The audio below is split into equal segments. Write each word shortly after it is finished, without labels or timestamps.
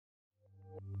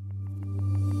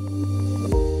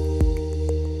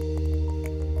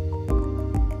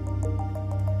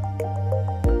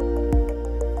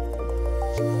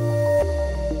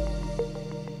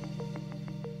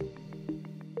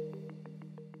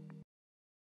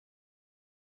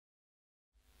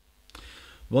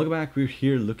Welcome back. We're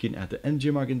here looking at the energy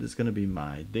market. This is going to be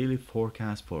my daily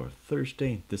forecast for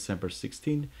Thursday, December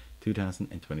 16,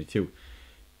 2022.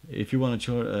 If you want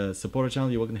to support our channel,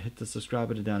 you're welcome to hit the subscribe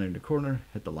button down in the corner,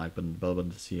 hit the like button, the bell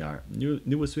button to see our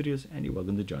newest videos, and you're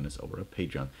welcome to join us over at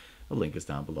Patreon. The link is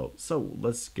down below. So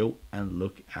let's go and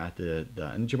look at the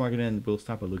energy market, and we'll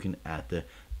start by looking at the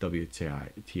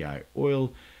WTI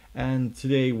oil. And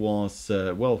today was,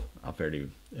 well, a fairly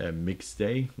mixed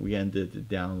day. We ended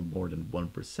down more than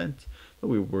 1%, but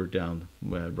we were down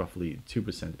roughly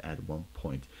 2% at one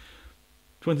point.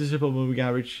 20 simple moving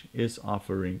average is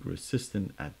offering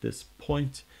resistance at this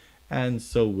point, and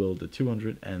so will the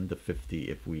 200 and the 50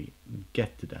 if we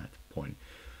get to that point.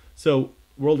 So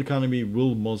world economy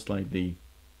will most likely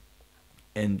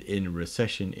end in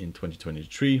recession in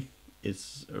 2023.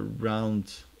 It's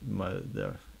around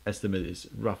the estimate is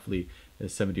roughly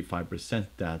 75%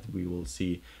 that we will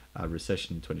see a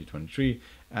recession in 2023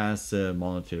 as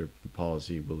monetary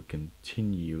policy will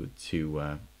continue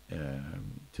to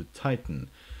tighten.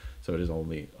 So it is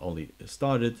only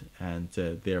started, and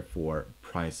therefore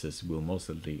prices will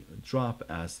mostly drop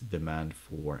as demand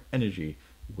for energy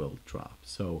will drop.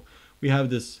 So we have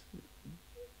this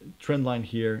trend line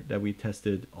here that we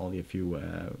tested only a few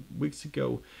weeks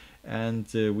ago,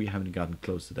 and we haven't gotten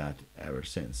close to that ever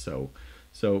since. So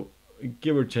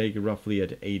give or take roughly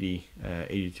at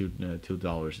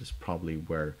 $82 is probably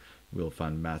where we'll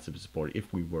find massive support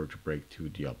if we were to break to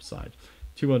the upside.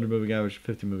 200 moving average,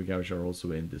 50 moving average are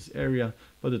also in this area,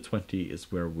 but the 20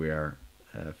 is where we're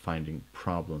finding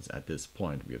problems at this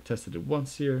point. We have tested it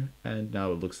once here, and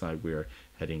now it looks like we're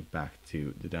heading back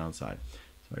to the downside.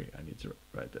 Sorry, I need to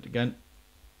write that again.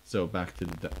 So back to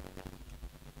the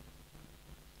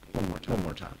one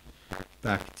more time.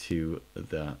 Back to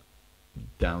the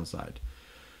downside.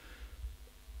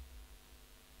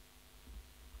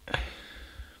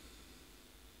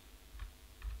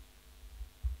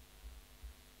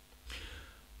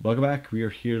 Welcome back. We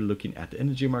are here looking at the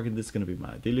energy market. This is going to be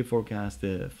my daily forecast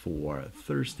for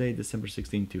Thursday, December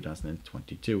 16,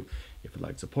 2022. If you'd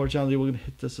like to support the channel, you're welcome to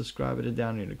hit the subscribe button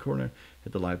down in the corner,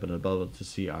 hit the like button and the bell button to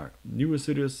see our newest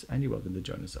videos, and you're welcome to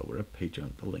join us over at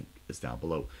Patreon. The link is down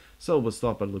below. So we'll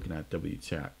start by looking at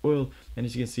WTI oil, and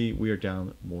as you can see, we are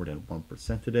down more than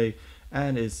 1% today,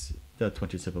 and it's the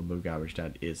 20 simple moving average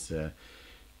that is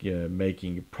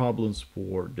making problems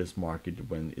for this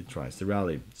market when it tries to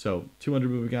rally. So 200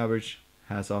 moving average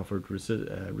has offered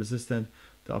resistance.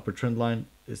 The upper trend line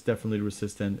is definitely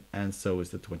resistant, and so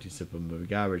is the 20 simple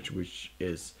moving average, which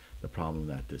is the problem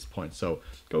at this point. So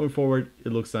going forward,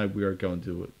 it looks like we are going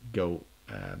to go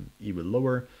even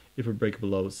lower. If we break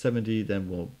below 70, then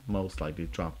we'll most likely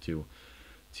drop to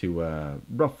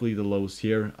roughly the lows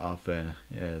here of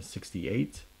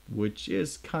 68, which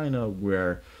is kind of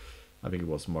where I think it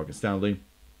was Morgan Stanley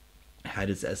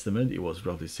had its estimate. It was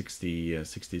roughly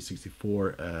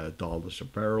 $64 a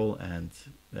barrel, and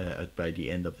by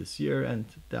the end of this year, and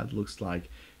that looks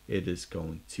like it is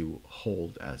going to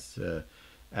hold as the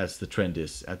trend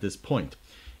is at this point.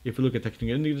 If we look at technical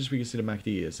indicators, we can see the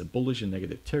MACD is a bullish and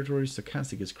negative territory.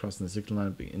 Stochastic is crossing the signal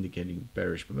line, indicating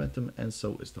bearish momentum, and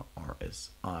so is the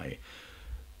RSI.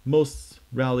 Most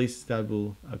rallies that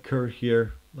will occur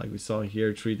here, like we saw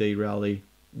here, 3-day rally,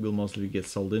 will mostly get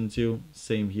sold into.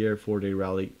 Same here, 4-day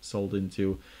rally sold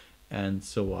into, and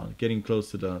so on. Getting close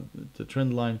to the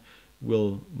trend line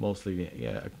will mostly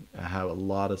have a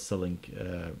lot of selling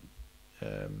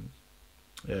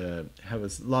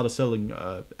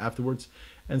afterwards,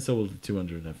 and so will the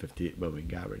 250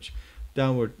 moving average.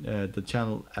 Downward, the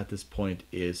channel at this point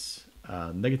is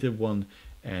 -1,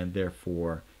 and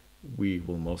therefore we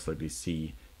will most likely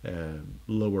see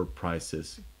lower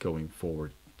prices going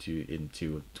forward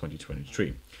into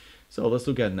 2023. So let's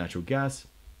look at natural gas.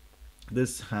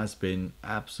 This has been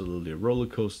absolutely a roller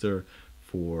coaster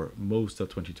for most of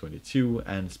 2022,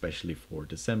 and especially for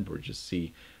December. Just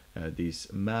see these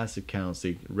massive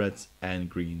candlesticks, reds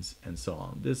and greens, and so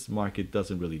on. This market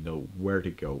doesn't really know where to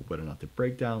go, whether or not to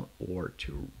break down or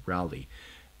to rally.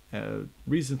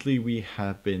 Recently we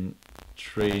have been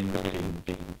trading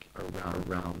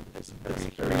around this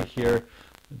area here.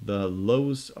 The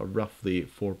lows are roughly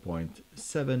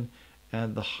 4.7,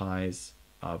 and the highs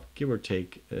of give or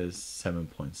take is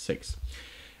 7.6.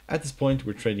 At this point,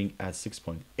 we're trading at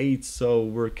 6.8, so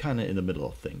we're kind of in the middle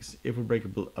of things. If we break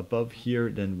above here,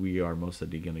 then we are most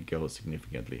likely going to go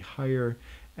significantly higher,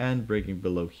 and breaking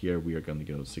below here, we are going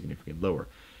to go significantly lower.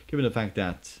 Given the fact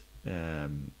that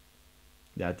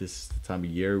this is the time of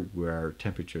year where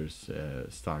temperatures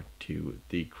start to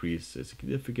decrease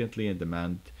significantly and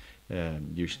demand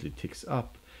usually ticks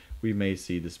up, we may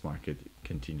see this market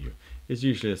continue. It's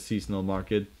usually a seasonal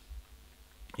market.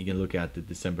 You can look at the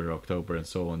December, October, and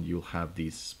so on. You'll have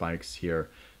these spikes here,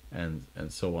 and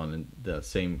so on. And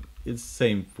it's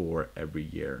same for every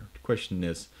year. The question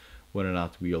is whether or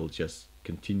not we'll just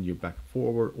continue back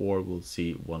forward, or we'll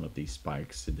see one of these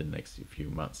spikes in the next few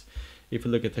months. If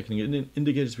we look at technical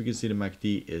indicators, we can see the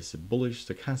MACD is bullish,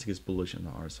 stochastic is bullish, and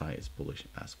the RSI is bullish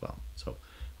as well. So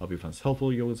I hope you found this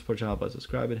helpful. You will support the channel by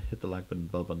subscribing, hit the like button,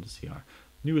 bell button to see our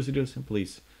newest videos, and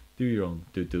please do your own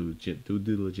due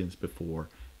diligence before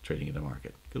trading in the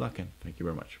market. Good luck, and thank you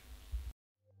very much.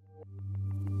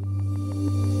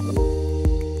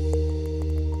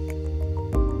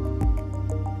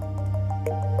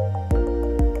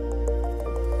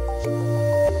 you.